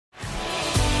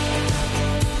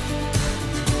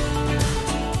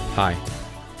Hi,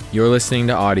 you're listening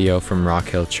to audio from Rock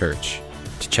Hill Church.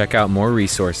 To check out more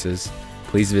resources,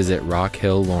 please visit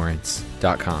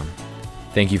rockhilllawrence.com.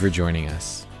 Thank you for joining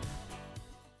us.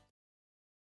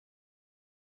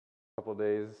 Couple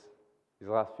days, these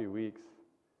last few weeks,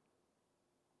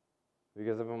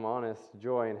 because if I'm honest,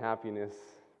 joy and happiness,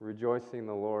 rejoicing in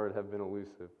the Lord have been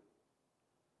elusive.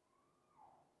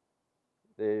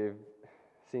 They've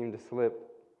seemed to slip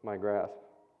my grasp.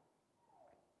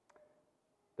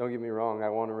 Don't get me wrong, I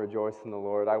want to rejoice in the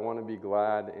Lord. I want to be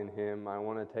glad in Him. I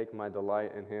want to take my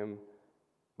delight in Him.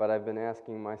 But I've been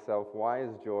asking myself, why is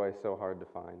joy so hard to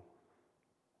find?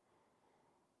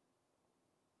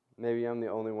 Maybe I'm the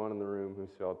only one in the room who's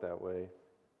felt that way.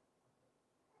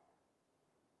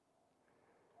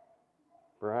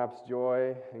 Perhaps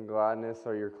joy and gladness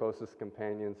are your closest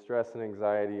companions. Stress and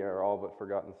anxiety are all but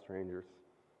forgotten strangers.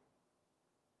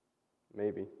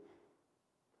 Maybe.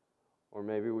 Or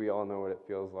maybe we all know what it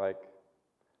feels like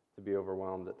to be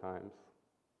overwhelmed at times.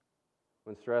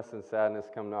 When stress and sadness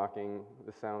come knocking,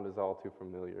 the sound is all too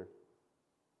familiar.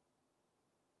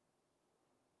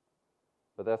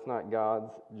 But that's not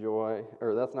God's joy,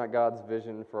 or that's not God's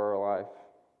vision for our life.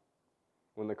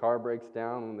 When the car breaks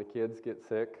down, when the kids get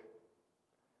sick,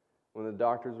 when the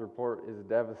doctor's report is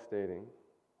devastating,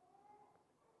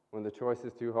 when the choice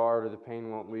is too hard or the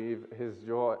pain won't leave,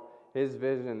 His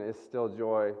vision is still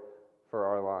joy for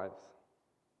our lives.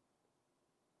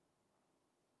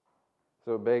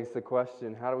 So it begs the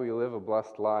question, how do we live a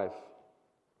blessed life?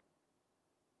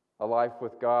 A life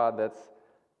with God that's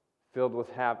filled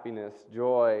with happiness,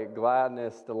 joy,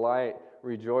 gladness, delight,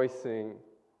 rejoicing.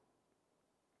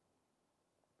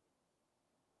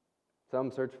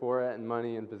 Some search for it in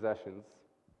money and possessions.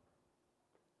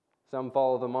 Some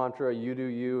follow the mantra, you do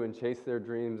you, and chase their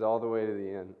dreams all the way to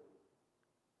the end.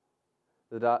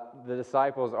 The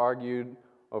disciples argued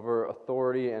over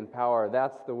authority and power.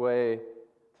 That's the way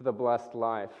to the blessed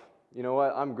life. You know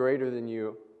what? I'm greater than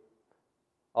you.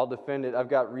 I'll defend it. I've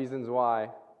got reasons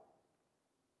why.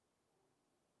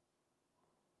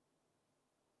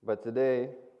 But today,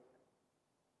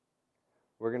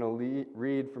 we're going to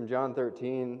read from John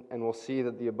 13, and we'll see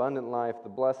that the abundant life, the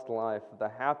blessed life, the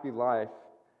happy life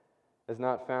is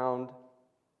not found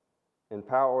in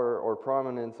power or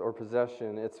prominence or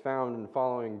possession. It's found in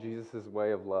following Jesus'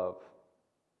 way of love,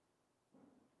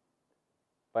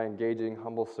 by engaging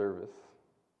humble service.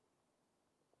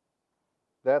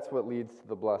 That's what leads to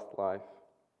the blessed life.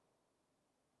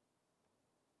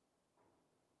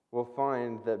 We'll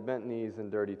find that bent knees and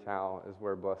dirty towel is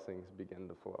where blessings begin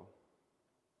to flow.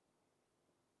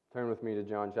 Turn with me to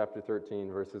John chapter 13,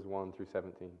 verses 1 through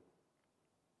 17.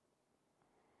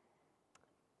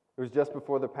 It was just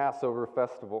before the Passover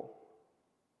festival.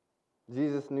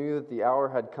 Jesus knew that the hour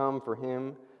had come for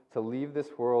Him to leave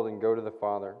this world and go to the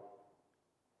Father.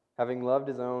 Having loved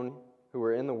His own who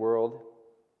were in the world,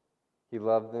 He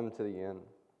loved them to the end.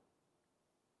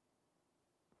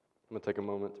 I'm going to take a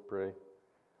moment to pray.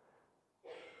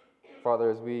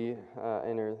 Father, as we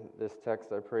enter this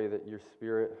text, I pray that Your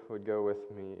Spirit would go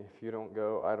with me. If You don't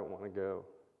go, I don't want to go.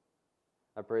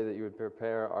 I pray that You would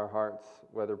prepare our hearts,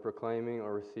 whether proclaiming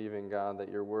or receiving, God, that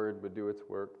Your word would do its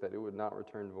work, that it would not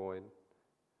return void,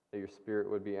 that Your Spirit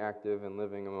would be active and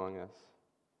living among us.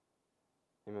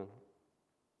 Amen.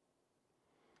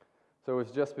 So it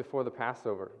was just before the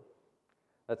Passover,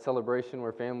 that celebration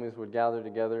where families would gather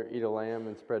together, eat a lamb,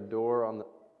 and spread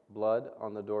blood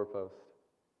on the doorpost.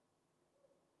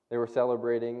 They were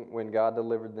celebrating when God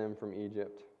delivered them from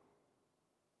Egypt.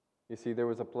 You see, there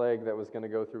was a plague that was going to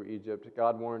go through Egypt.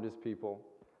 God warned His people,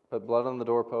 put blood on the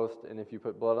doorpost, and if you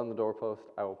put blood on the doorpost,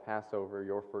 I will pass over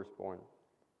your firstborn.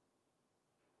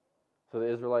 So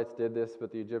the Israelites did this,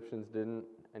 but the Egyptians didn't,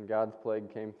 and God's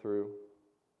plague came through.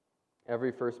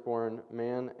 Every firstborn,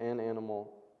 man and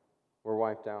animal, were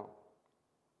wiped out.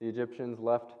 The Egyptians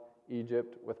left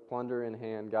Egypt with plunder in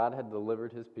hand. God had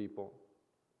delivered His people.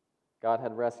 God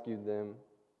had rescued them.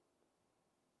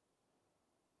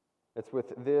 It's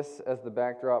with this as the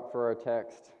backdrop for our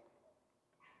text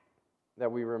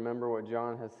that we remember what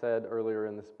John has said earlier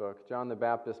in this book. John the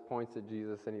Baptist points at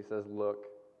Jesus and he says, "Look,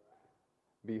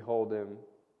 behold Him,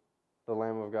 the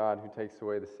Lamb of God who takes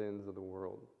away the sins of the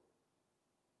world."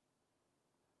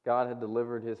 God had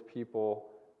delivered His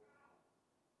people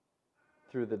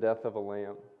through the death of a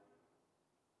lamb.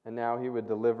 And now He would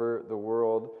deliver the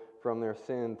world from their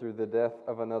sin through the death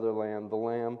of another lamb, the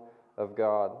Lamb of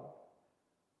God.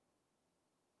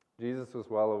 Jesus was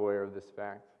well aware of this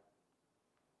fact.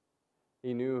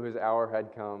 He knew His hour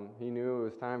had come. He knew it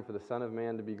was time for the Son of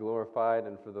Man to be glorified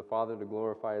and for the Father to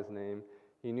glorify His name.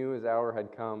 He knew His hour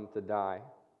had come to die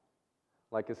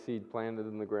like a seed planted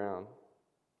in the ground,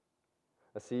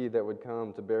 a seed that would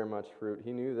come to bear much fruit.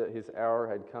 He knew that his hour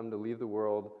had come to leave the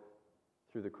world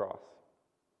through the cross,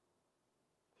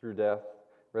 through death,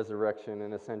 resurrection,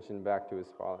 and ascension back to his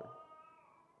Father.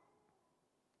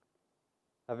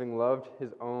 Having loved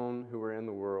his own who were in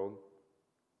the world,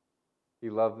 he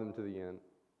loved them to the end.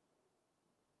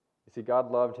 You see,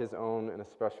 God loved his own in a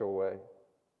special way.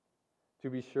 To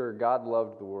be sure, God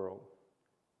loved the world.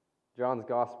 John's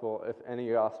gospel, if any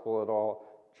gospel at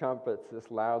all, trumpets this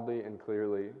loudly and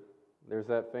clearly. There's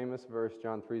that famous verse,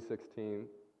 John 3:16,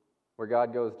 where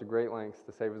God goes to great lengths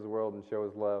to save his world and show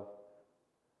his love.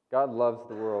 God loves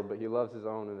the world, but he loves his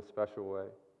own in a special way.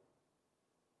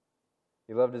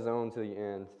 He loved his own to the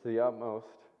end, to the utmost,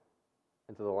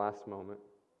 and to the last moment,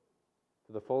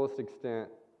 to the fullest extent,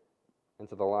 and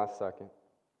to the last second.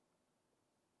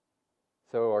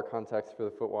 So our context for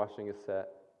the foot washing is set.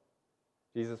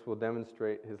 Jesus will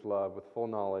demonstrate his love with full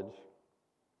knowledge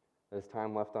that his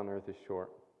time left on earth is short.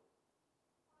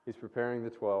 He's preparing the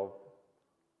 12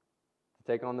 to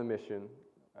take on the mission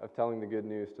of telling the good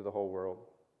news to the whole world.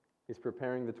 He's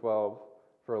preparing the 12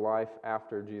 for a life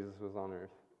after Jesus was on earth.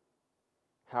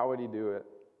 How would he do it?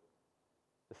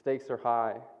 The stakes are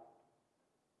high.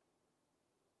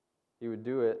 He would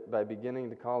do it by beginning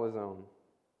to call his own,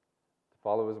 to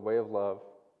follow his way of love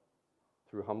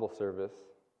through humble service,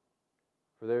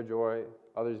 for their joy,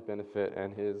 others' benefit,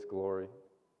 and his glory.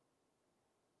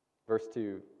 Verse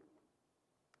 2,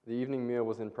 the evening meal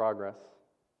was in progress.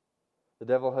 The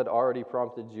devil had already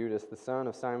prompted Judas, the son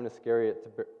of Simon Iscariot,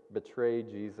 to betray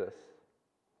Jesus.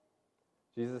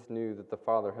 Jesus knew that the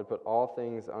Father had put all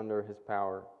things under his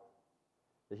power,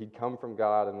 that he'd come from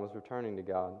God and was returning to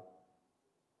God.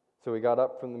 So he got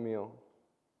up from the meal,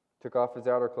 took off his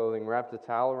outer clothing, wrapped a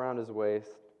towel around his waist.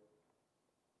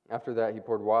 After that, he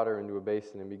poured water into a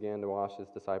basin and began to wash his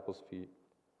disciples' feet,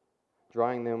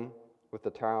 drying them with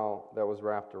the towel that was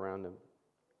wrapped around him.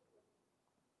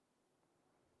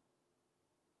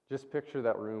 Just picture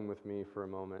that room with me for a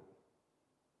moment.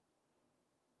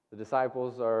 The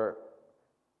disciples are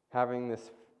having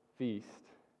this feast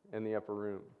in the upper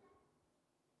room.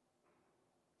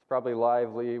 It's probably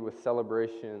lively with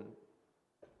celebration.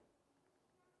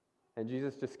 And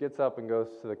Jesus just gets up and goes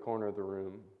to the corner of the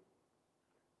room.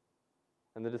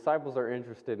 And the disciples are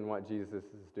interested in what Jesus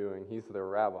is doing. He's their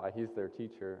rabbi. He's their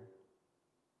teacher.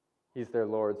 He's their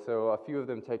Lord. So a few of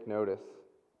them take notice.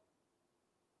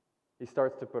 He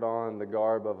starts to put on the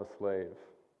garb of a slave.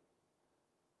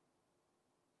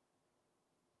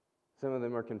 Some of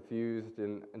them are confused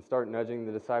and start nudging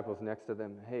the disciples next to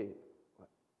them. Hey,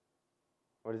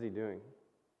 what is he doing?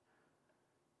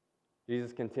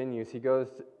 Jesus continues. He goes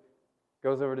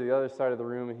over to the other side of the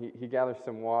room and he gathers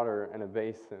some water and a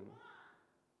basin.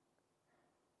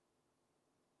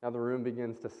 Now the room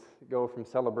begins to go from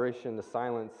celebration to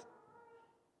silence.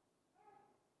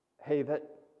 Hey,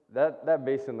 that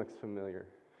basin looks familiar.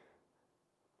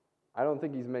 I don't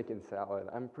think he's making salad.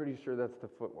 I'm pretty sure that's the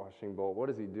foot washing bowl. What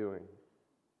is he doing?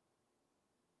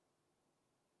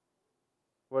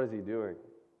 What is he doing?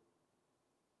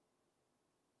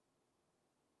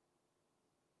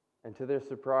 And to their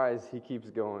surprise, he keeps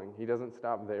going. He doesn't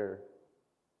stop there.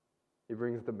 He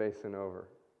brings the basin over.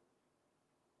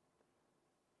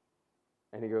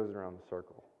 And he goes around the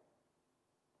circle.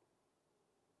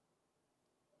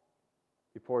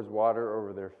 He pours water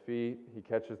over their feet. He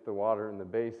catches the water in the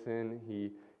basin.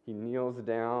 He kneels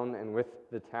down, and with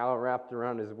the towel wrapped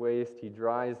around his waist, he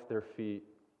dries their feet.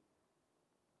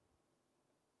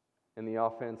 And the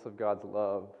offense of God's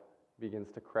love begins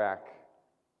to crack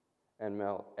and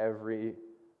melt every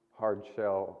hard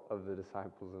shell of the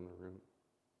disciples in the room.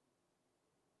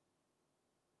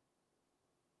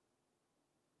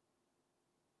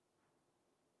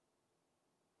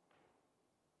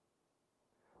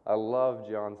 I love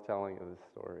John's telling of this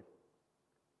story.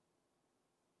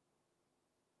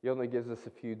 He only gives us a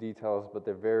few details, but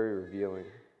they're very revealing.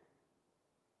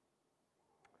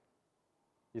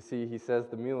 You see, he says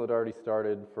the meal had already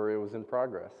started, for it was in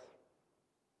progress.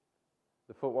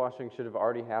 The foot washing should have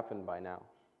already happened by now.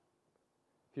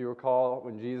 If you recall,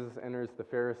 when Jesus enters the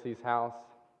Pharisee's house,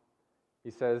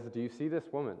 he says, "Do you see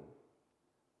this woman?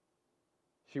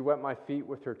 She wet my feet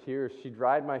with her tears. She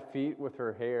dried my feet with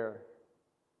her hair.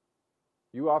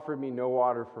 You offered me no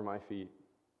water for my feet."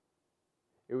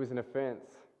 It was an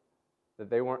offense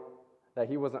that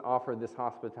he wasn't offered this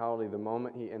hospitality the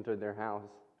moment he entered their house.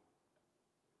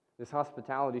 This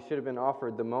hospitality should have been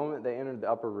offered the moment they entered the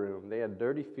upper room. They had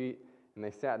dirty feet and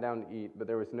they sat down to eat, but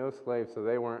there was no slave, so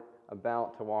they weren't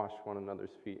about to wash one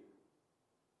another's feet.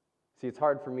 See, it's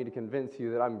hard for me to convince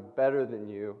you that I'm better than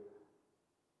you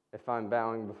if I'm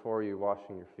bowing before you,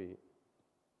 washing your feet?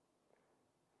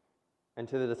 And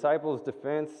to the disciples'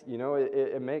 defense,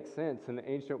 it makes sense. In the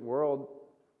ancient world,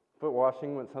 foot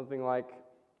washing went something like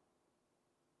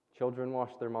children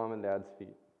wash their mom and dad's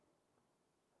feet.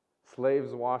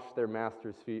 Slaves wash their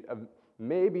master's feet.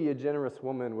 Maybe a generous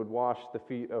woman would wash the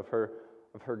feet of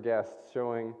her guests,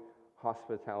 showing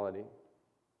hospitality.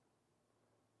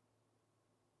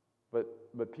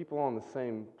 But people on the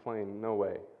same plane, no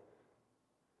way.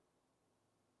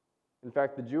 In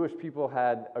fact, the Jewish people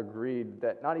had agreed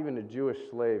that not even a Jewish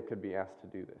slave could be asked to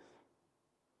do this.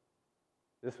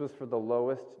 This was for the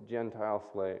lowest Gentile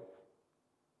slave.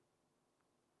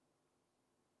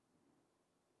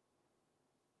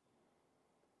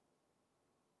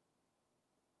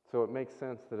 So it makes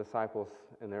sense the disciples,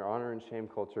 in their honor and shame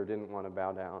culture, didn't want to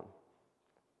bow down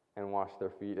and wash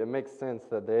their feet. It makes sense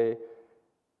that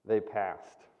they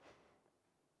passed.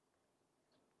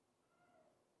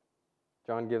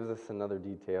 John gives us another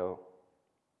detail.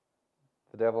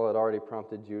 The devil had already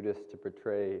prompted Judas to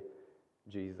betray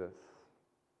Jesus.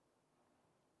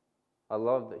 I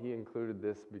love that he included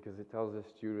this because it tells us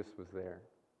Judas was there.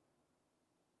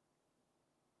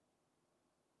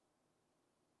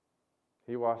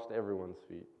 He washed everyone's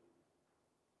feet.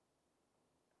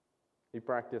 He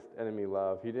practiced enemy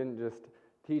love. He didn't just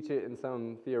teach it in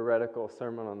some theoretical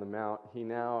Sermon on the Mount. He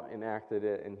now enacted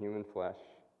it in human flesh.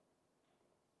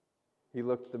 He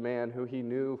looked at the man who he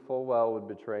knew full well would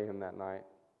betray him that night.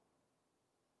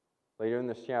 Later in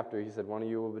this chapter, he said, "One of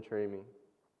you will betray me."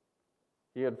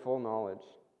 He had full knowledge,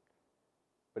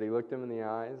 but he looked him in the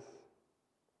eyes.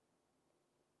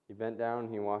 He bent down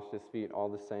and he washed his feet all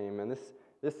the same. And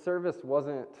this service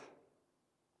wasn't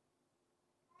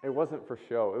for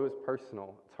show. It was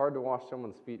personal. It's hard to wash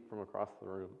someone's feet from across the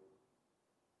room.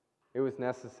 It was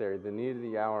necessary, the need of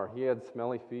the hour. He had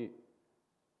smelly feet.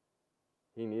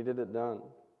 He needed it done.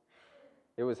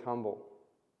 It was humble.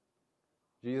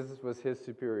 Jesus was his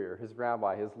superior, his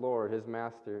rabbi, his Lord, his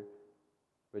master.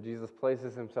 But Jesus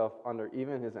places himself under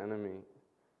even his enemy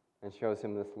and shows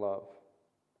him this love.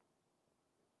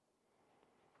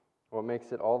 What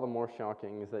makes it all the more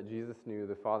shocking is that Jesus knew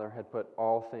the Father had put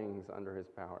all things under his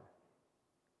power.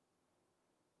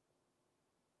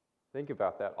 Think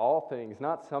about that. All things,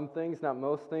 not some things, not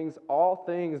most things, all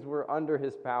things were under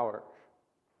his power.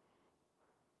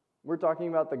 We're talking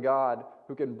about the God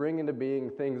who can bring into being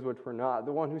things which were not.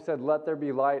 The one who said, "Let there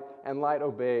be light," and light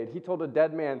obeyed. He told a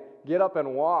dead man, "Get up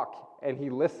and walk," and he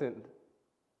listened.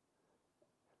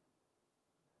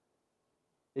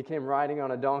 He came riding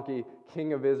on a donkey,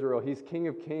 King of Israel. He's King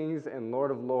of kings and Lord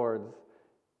of lords.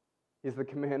 He's the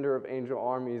commander of angel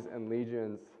armies and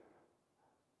legions.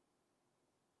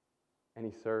 And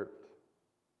he served.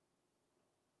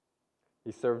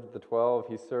 He served the 12.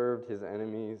 He served his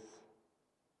enemies.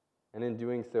 And in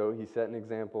doing so, he set an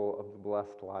example of the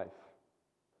blessed life.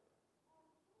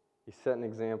 He set an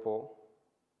example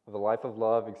of a life of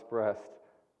love expressed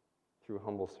through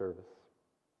humble service.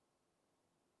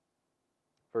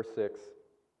 Verse 6.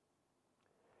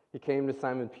 He came to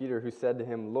Simon Peter, who said to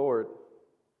him, "Lord,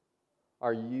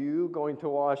 are you going to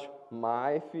wash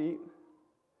my feet?"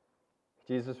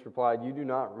 Jesus replied, "You do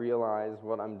not realize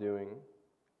what I'm doing,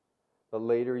 but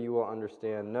later you will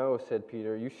understand." "No," said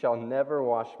Peter, "you shall never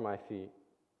wash my feet."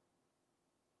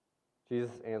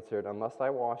 Jesus answered, "Unless I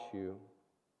wash you,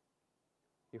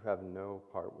 you have no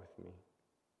part with me."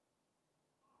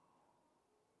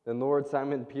 Then Lord,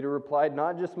 Simon Peter replied,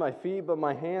 "Not just my feet, but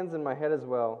my hands and my head as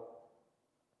well."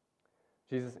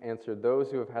 Jesus answered,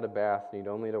 "Those who have had a bath need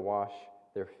only to wash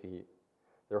their feet.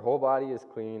 Their whole body is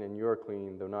clean, and you are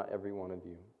clean, though not every one of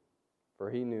you." For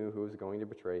he knew who was going to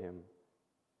betray him.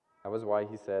 That was why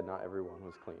he said not everyone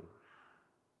was clean.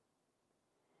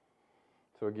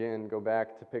 So again, go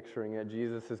back to picturing it.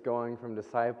 Jesus is going from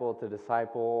disciple to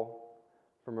disciple,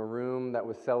 from a room that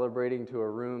was celebrating to a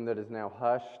room that is now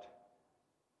hushed.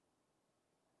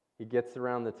 He gets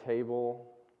around the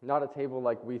table, not a table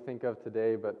like we think of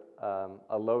today, but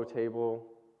a low table.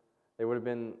 They would have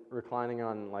been reclining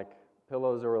on like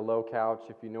pillows or a low couch.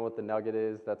 If you know what the nugget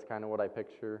is, that's kind of what I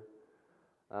picture.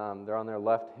 They're on their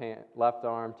left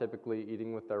arm, typically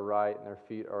eating with their right, and their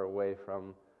feet are away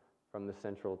from the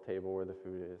central table where the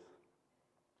food is.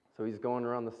 So he's going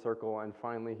around the circle, and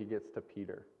finally he gets to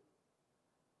Peter.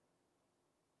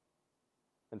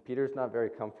 And Peter's not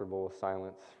very comfortable with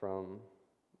silence from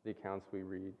the accounts we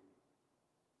read.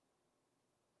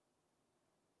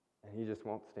 And he just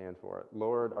won't stand for it.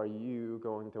 "Lord, are you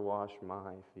going to wash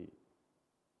my feet?"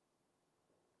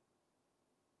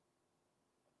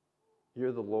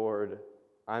 You're the Lord,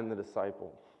 I'm the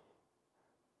disciple.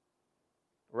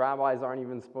 Rabbis aren't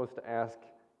even supposed to ask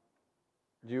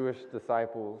Jewish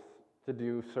disciples to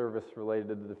do service related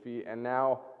to the feet, and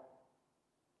now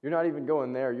you're not even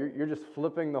going there. You're just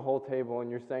flipping the whole table,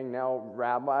 and you're saying now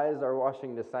rabbis are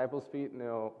washing disciples' feet?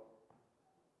 No.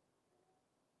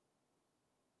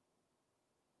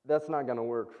 That's not going to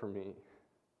work for me.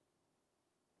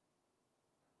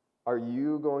 Are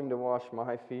you going to wash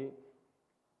my feet?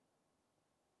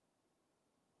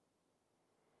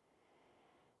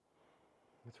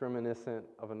 It's reminiscent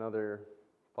of another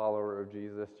follower of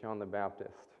Jesus, John the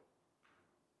Baptist.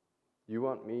 You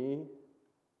want me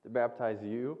to baptize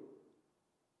you?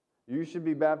 You should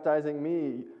be baptizing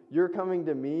me. You're coming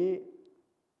to me.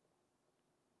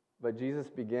 But Jesus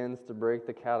begins to break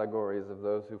the categories of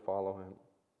those who follow him.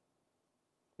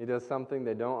 He does something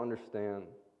they don't understand.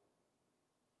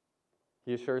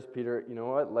 He assures Peter, you know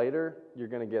what? Later, you're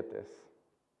going to get this.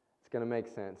 It's going to make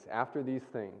sense. After these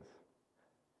things,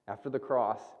 after the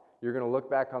cross, you're going to look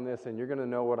back on this and you're going to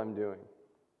know what I'm doing.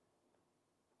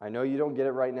 I know you don't get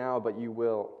it right now, but you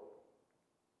will.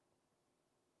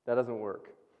 That doesn't work.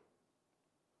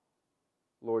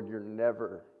 Lord, you're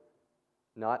never,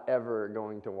 not ever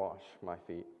going to wash my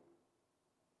feet.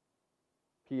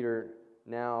 Peter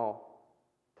now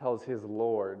tells his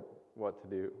Lord what to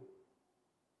do.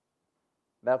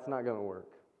 That's not going to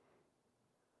work.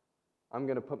 I'm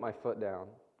going to put my foot down.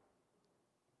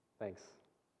 Thanks.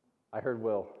 I heard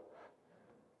Will.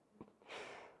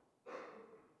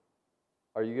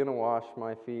 Are you going to wash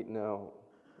my feet? No.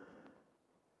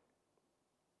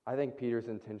 I think Peter's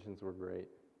intentions were great.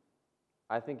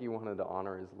 I think he wanted to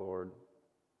honor his Lord.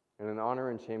 And in honor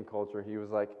and shame culture, he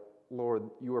was like, Lord,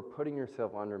 you are putting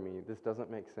yourself under me. This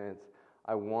doesn't make sense.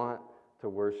 I want to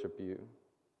worship you.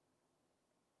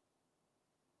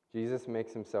 Jesus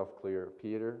makes himself clear.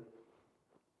 Peter,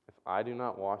 if I do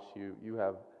not wash you, you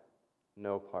have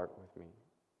no part with me.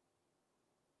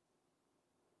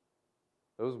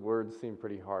 Those words seem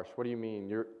pretty harsh. What do you mean?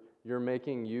 You're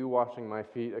making you washing my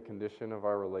feet a condition of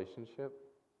our relationship?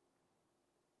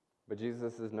 But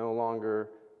Jesus is no longer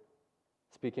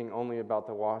speaking only about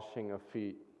the washing of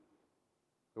feet.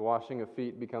 The washing of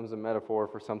feet becomes a metaphor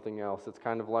for something else. It's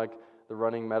kind of like the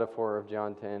running metaphor of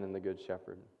John 10 and the Good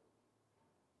Shepherd.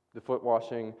 The foot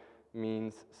washing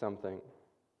means something.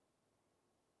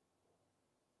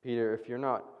 Peter, if you're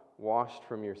not washed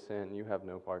from your sin, you have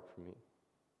no part for me.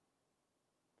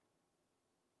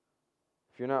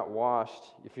 If you're not washed,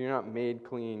 if you're not made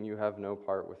clean, you have no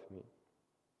part with me.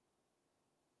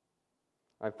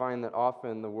 I find that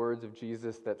often the words of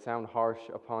Jesus that sound harsh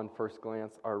upon first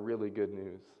glance are really good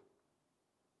news.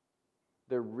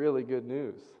 They're really good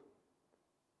news.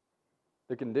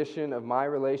 The condition of my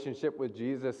relationship with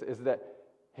Jesus is that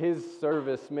his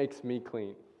service makes me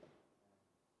clean.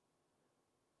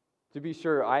 To be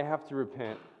sure, I have to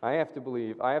repent. I have to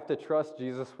believe. I have to trust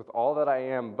Jesus with all that I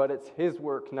am, but it's his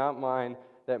work, not mine,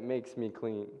 that makes me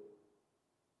clean.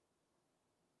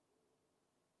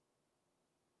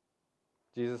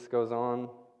 Jesus goes on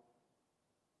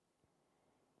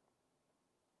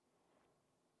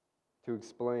to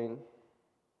explain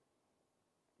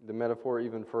the metaphor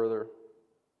even further.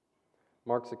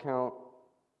 Mark's account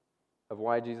of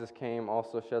why Jesus came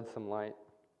also sheds some light.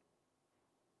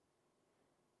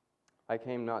 I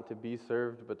came not to be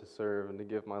served, but to serve, and to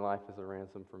give my life as a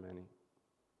ransom for many.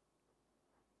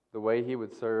 The way he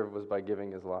would serve was by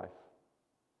giving his life.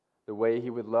 The way he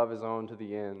would love his own to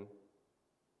the end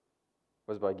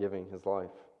was by giving his life.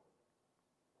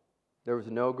 There was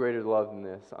no greater love than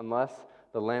this. Unless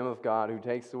the Lamb of God who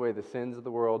takes away the sins of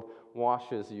the world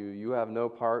washes you, you have no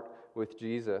part with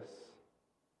Jesus.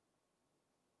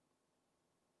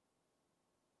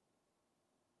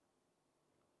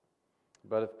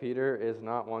 But if Peter is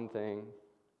not one thing,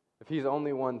 if he's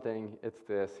only one thing, it's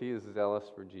this. He is zealous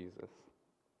for Jesus.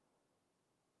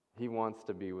 He wants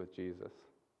to be with Jesus.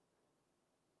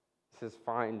 He says,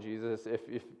 fine, Jesus,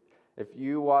 if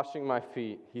you washing my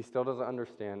feet, he still doesn't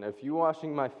understand. If you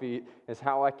washing my feet is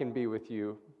how I can be with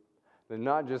you, then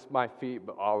not just my feet,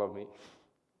 but all of me.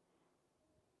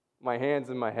 My hands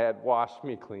and my head, wash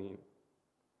me clean.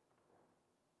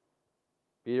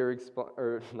 Jesus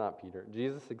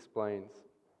explains,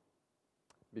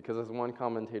 because as one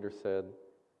commentator said,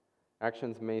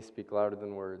 actions may speak louder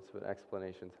than words, but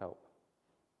explanations help.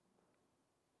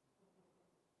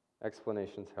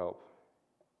 Explanations help.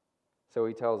 So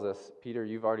he tells us, Peter,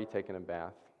 you've already taken a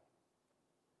bath.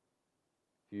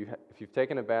 If you've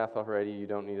taken a bath already, you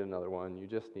don't need another one. You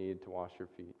just need to wash your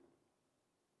feet.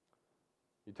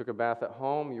 You took a bath at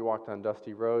home, you walked on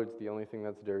dusty roads, the only thing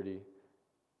that's dirty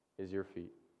is your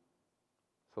feet.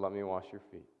 So let me wash your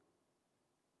feet.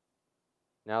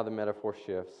 Now the metaphor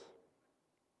shifts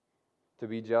to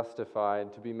be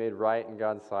justified, to be made right in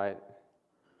God's sight,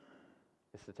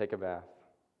 is to take a bath.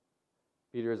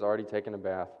 Peter has already taken a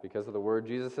bath. Because of the word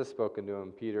Jesus has spoken to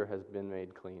him, Peter has been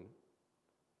made clean.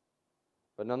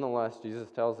 But nonetheless, Jesus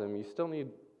tells him, you still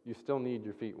need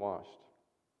your feet washed.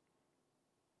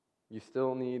 You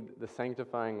still need the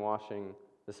sanctifying washing,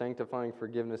 the sanctifying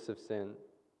forgiveness of sin.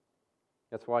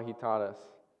 That's why he taught us,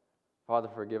 Father,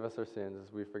 forgive us our sins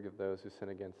as we forgive those who sin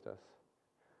against us.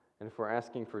 And if we're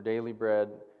asking for daily bread,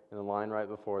 in the line right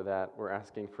before that, we're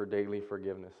asking for daily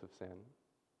forgiveness of sin.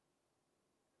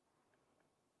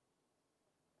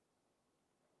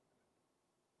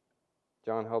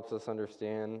 John helps us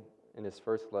understand in his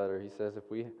first letter. He says, if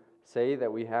we say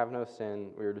that we have no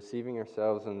sin, we are deceiving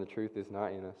ourselves and the truth is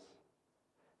not in us.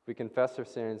 If we confess our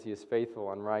sins, he is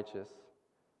faithful and righteous,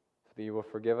 so that he will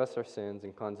forgive us our sins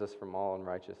and cleanse us from all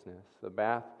unrighteousness. The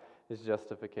bath is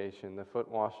justification. The foot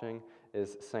washing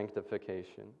is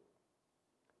sanctification.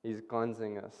 He's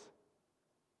cleansing us.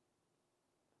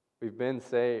 We've been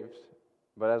saved,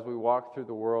 but as we walk through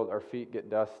the world, our feet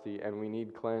get dusty and we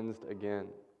need cleansed again.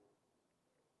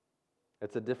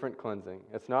 It's a different cleansing.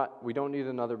 We don't need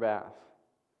another bath,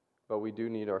 but we do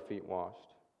need our feet washed.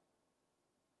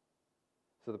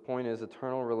 So the point is,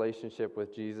 eternal relationship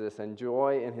with Jesus and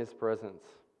joy in his presence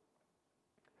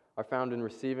are found in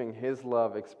receiving his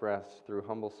love expressed through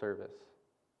humble service.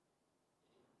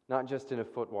 Not just in a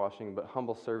foot washing, but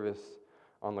humble service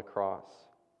on the cross.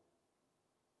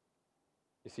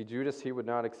 You see, Judas, he would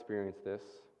not experience this.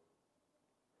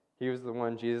 He was the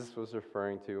one Jesus was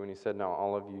referring to when he said, now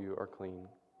all of you are clean.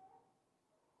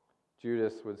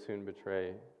 Judas would soon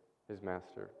betray his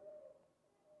master.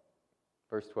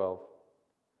 Verse 12.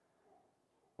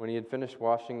 When he had finished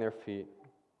washing their feet,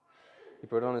 he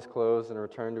put on his clothes and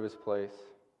returned to his place.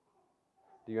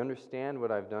 Do you understand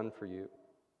what I've done for you?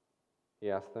 He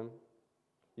asked them.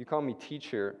 You call me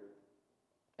teacher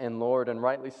and Lord, and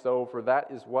rightly so, for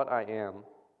that is what I am.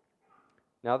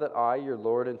 Now that I, your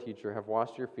Lord and teacher, have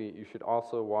washed your feet, you should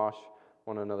also wash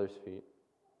one another's feet.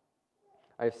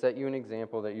 I have set you an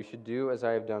example that you should do as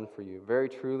I have done for you. Very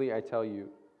truly, I tell you,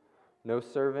 no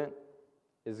servant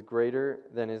is greater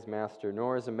than his master,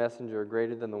 nor is a messenger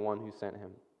greater than the one who sent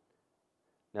him.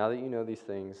 Now that you know these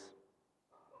things,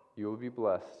 you will be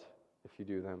blessed if you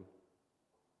do them.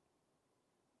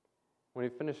 When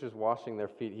he finishes washing their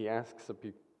feet, he asks a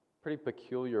pretty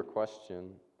peculiar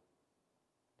question.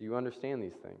 Do you understand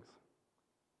these things?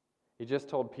 He just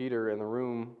told Peter in the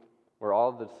room where all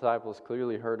of the disciples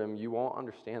clearly heard him, you won't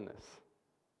understand this.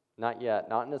 Not yet,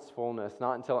 not in its fullness,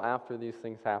 not until after these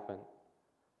things happen.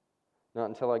 Not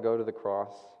until I go to the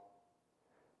cross.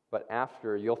 But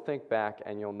after, you'll think back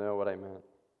and you'll know what I meant.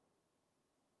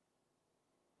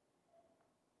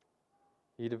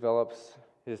 He develops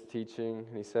his teaching,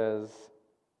 and he says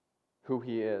who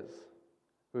he is,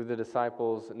 who the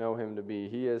disciples know him to be.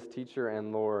 He is teacher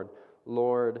and Lord,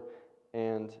 Lord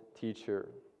and teacher.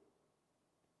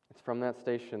 It's from that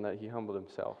station that he humbled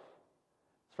himself.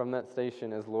 It's from that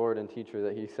station as Lord and teacher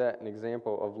that he set an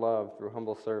example of love through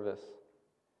humble service.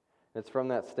 It's from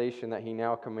that station that he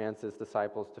now commands his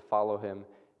disciples to follow him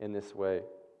in this way.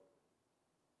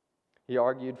 He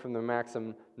argued from the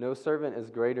maxim, no servant is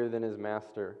greater than his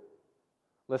master.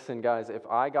 Listen, guys, if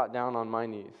I got down on my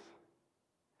knees,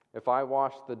 if I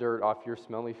washed the dirt off your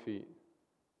smelly feet,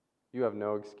 you have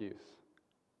no excuse.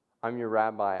 I'm your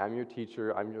rabbi, I'm your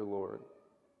teacher, I'm your Lord.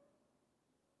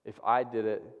 If I did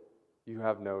it, you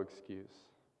have no excuse.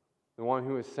 The one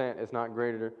who is sent is not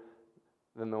greater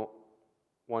than the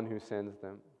one who sends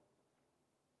them.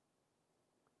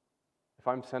 If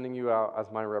I'm sending you out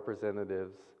as my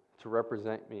representatives to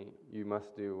represent me, you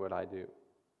must do what I do.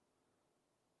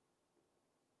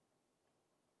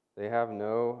 They have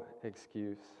no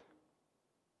excuse.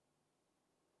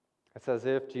 It's as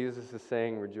if Jesus is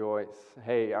saying, rejoice.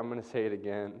 Hey, I'm going to say it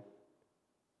again.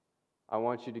 I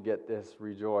want you to get this,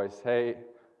 rejoice. Hey,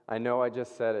 I know I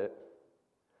just said it.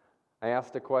 I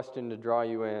asked a question to draw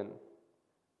you in.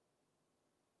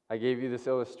 I gave you this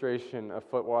illustration of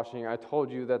foot washing. I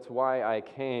told you that's why I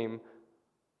came.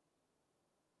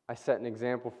 I set an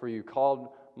example for you, called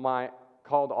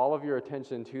all of your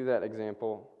attention to that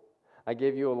example. I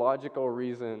gave you a logical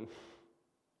reason.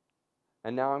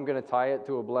 And now I'm going to tie it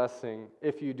to a blessing.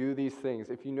 If you do these things,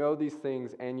 if you know these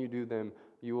things and you do them,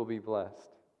 you will be blessed.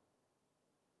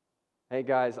 Hey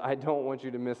guys, I don't want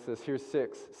you to miss this. Here's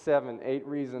 6, 7, 8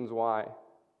 reasons why.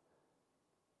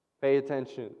 Pay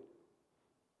attention.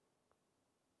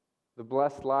 The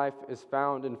blessed life is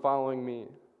found in following me.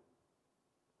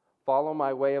 Follow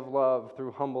my way of love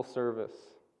through humble service.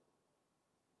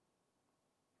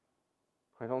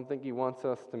 I don't think he wants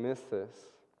us to miss this.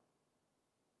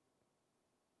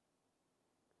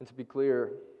 And to be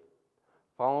clear,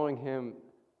 following him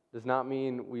does not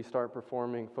mean we start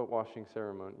performing foot washing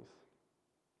ceremonies.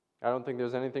 I don't think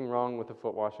there's anything wrong with a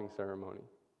foot washing ceremony.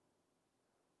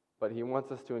 But he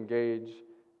wants us to engage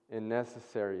in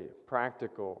necessary,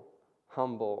 practical,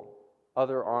 humble,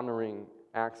 other honoring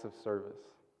acts of service.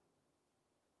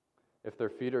 If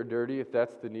their feet are dirty, if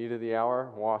that's the need of the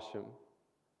hour, wash them.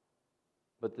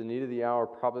 But the need of the hour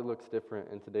probably looks different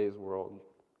in today's world.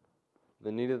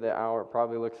 The need of the hour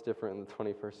probably looks different in the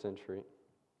 21st century.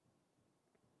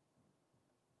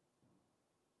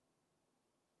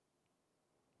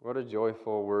 What a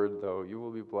joyful word, though. You will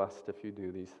be blessed if you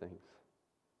do these things.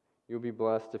 You'll be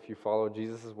blessed if you follow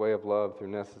Jesus' way of love through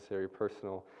necessary,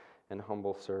 personal, and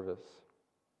humble service.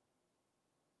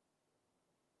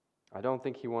 I don't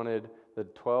think he wanted the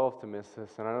 12 to miss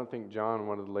this, and I don't think John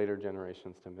wanted later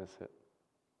generations to miss it.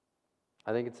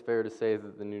 I think it's fair to say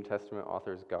that the New Testament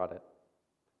authors got it.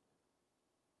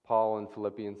 Paul in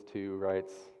Philippians 2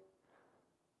 writes,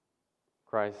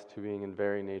 Christ, who being in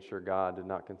very nature God, did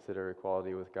not consider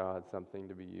equality with God something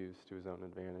to be used to his own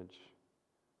advantage.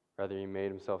 Rather, he made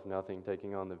himself nothing,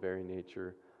 taking on the very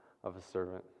nature of a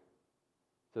servant.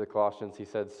 To the Colossians, he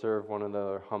said, serve one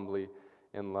another humbly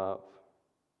in love.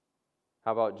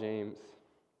 How about James?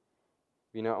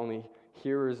 Be not only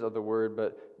hearers of the word,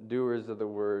 but doers of the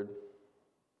word.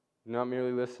 Do not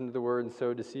merely listen to the word and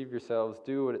so deceive yourselves.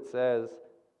 Do what it says.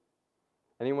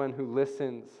 Anyone who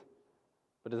listens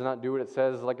but does not do what it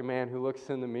says is like a man who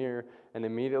looks in the mirror and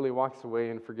immediately walks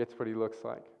away and forgets what he looks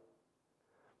like.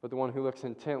 But the one who looks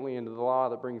intently into the law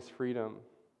that brings freedom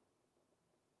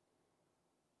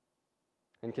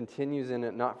and continues in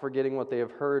it, not forgetting what they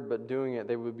have heard, but doing it,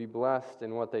 they would be blessed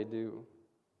in what they do.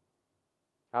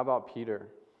 How about Peter?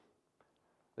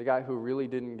 The guy who really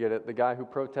didn't get it, the guy who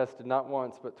protested not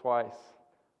once but twice.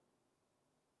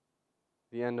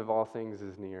 The end of all things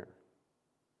is near.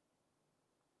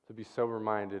 To be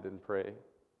sober-minded and pray.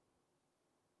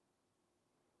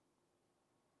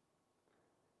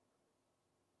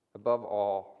 Above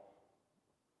all,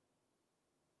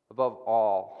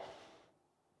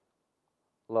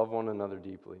 love one another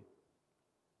deeply.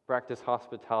 Practice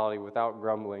hospitality without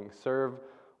grumbling. Serve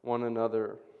one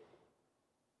another.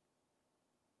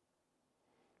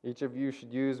 Each of you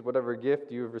should use whatever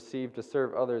gift you have received to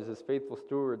serve others as faithful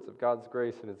stewards of God's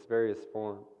grace in its various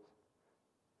forms.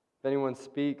 If anyone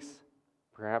speaks,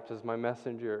 perhaps as my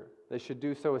messenger, they should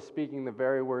do so as speaking the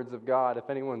very words of God.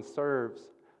 If anyone serves,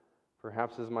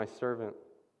 perhaps as my servant,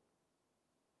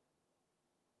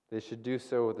 they should do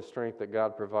so with the strength that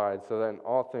God provides, so that in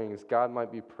all things God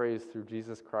might be praised through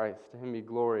Jesus Christ. To him be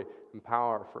glory and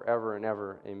power forever and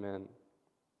ever. Amen.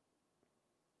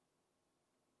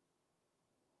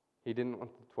 He didn't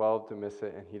want the 12 to miss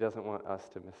it, and he doesn't want us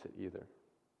to miss it either.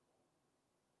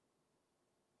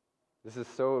 This is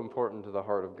so important to the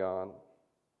heart of God.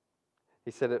 He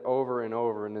said it over and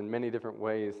over and in many different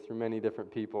ways through many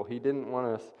different people. He didn't want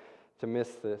us to miss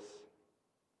this.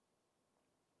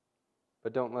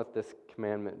 But don't let this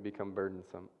commandment become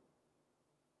burdensome.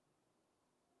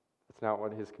 It's not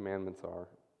what his commandments are.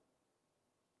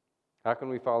 How can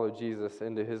we follow Jesus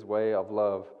into his way of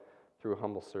love through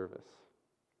humble service?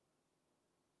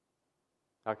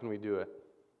 How can we do it?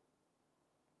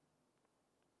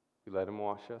 We let him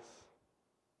wash us.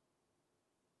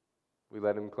 We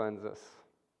let him cleanse us.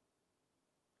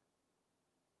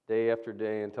 Day after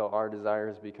day until our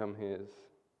desires become his.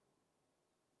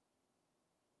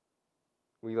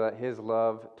 We let his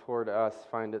love toward us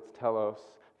find its telos,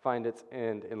 find its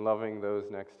end in loving those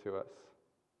next to us.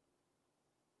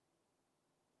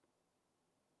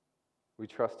 We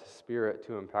trust his Spirit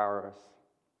to empower us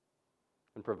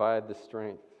and provide the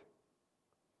strength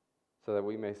so that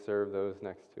we may serve those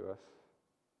next to us.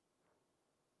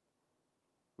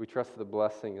 We trust the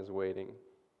blessing is waiting.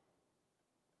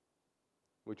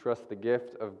 We trust the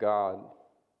gift of God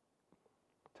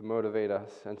to motivate us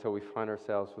until we find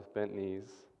ourselves with bent knees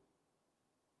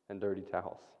and dirty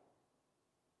towels.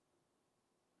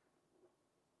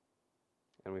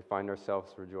 And we find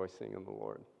ourselves rejoicing in the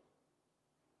Lord.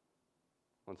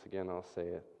 Once again, I'll say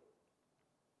it.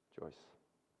 Joyce.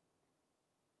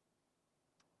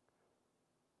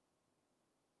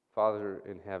 Father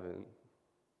in heaven,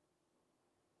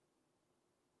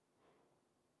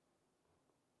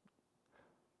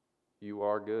 you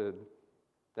are good,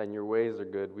 and your ways are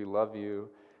good. We love you,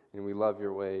 and we love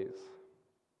your ways.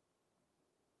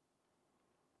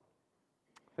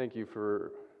 Thank you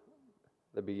for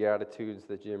the Beatitudes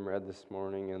that Jim read this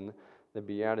morning, and the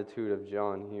Beatitude of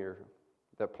John here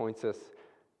that points us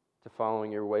to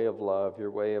following your way of love,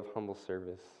 your way of humble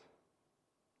service.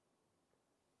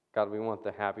 God, we want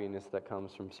the happiness that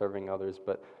comes from serving others,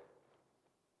 but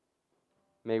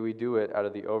may we do it out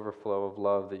of the overflow of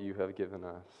love that you have given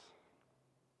us.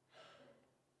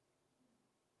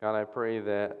 God, I pray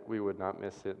that we would not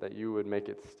miss it, that you would make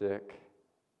it stick,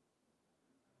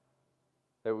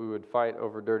 that we would fight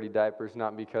over dirty diapers,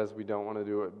 not because we don't want to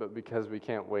do it, but because we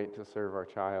can't wait to serve our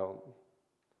child.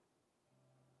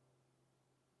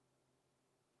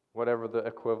 Whatever the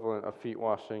equivalent of feet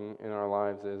washing in our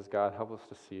lives is, God, help us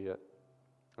to see it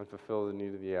and fulfill the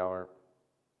need of the hour.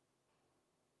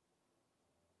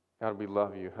 God, we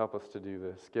love you. Help us to do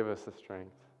this. Give us the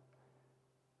strength.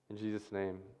 In Jesus'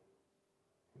 name,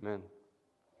 amen.